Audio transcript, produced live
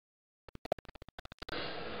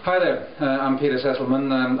Hi there, I'm Peter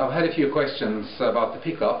Sesselman, and I've had a few questions about the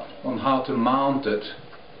pickup on how to mount it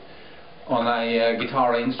on a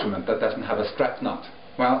guitar instrument that doesn't have a strap nut.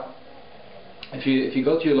 Well, if you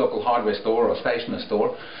go to your local hardware store or stationery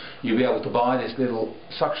store, you'll be able to buy these little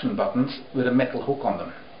suction buttons with a metal hook on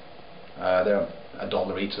them. They're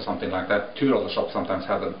 $1 each or something like that. $2 shops sometimes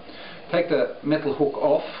have them. Take the metal hook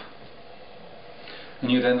off, and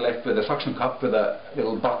you're then left with a suction cup with a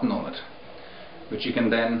little button on it, which you can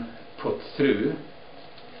then put through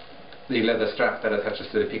the leather strap that attaches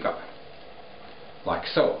to the pickup, like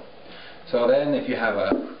so. So then if you have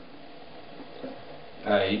a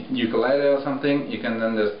ukulele or something, you can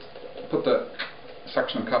then just put the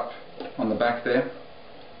suction cup on the back there,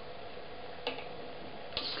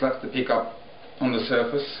 slap the pickup on the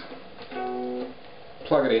surface,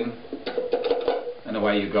 plug it in, and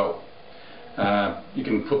away you go. You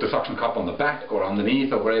can put the suction cup on the back or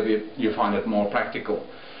underneath or wherever you find it more practical.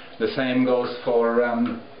 The same goes for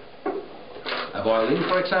a violin,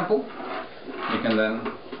 for example. You can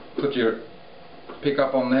then put your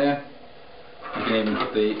pickup on there. You can even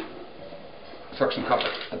put the suction cup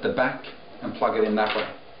at the back and plug it in that way.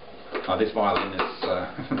 Now this violin is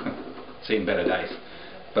seen better days,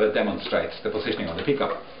 but it demonstrates the positioning of the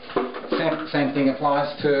pickup. Same thing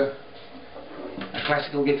applies to a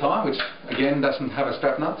classical guitar, which again doesn't have a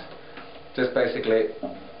strap nut. Just basically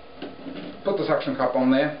put the suction cup on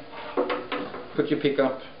there, put your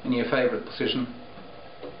pickup in your favorite position,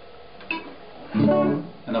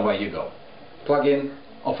 and away you go. Plug in,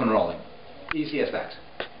 off and rolling. Easy as that.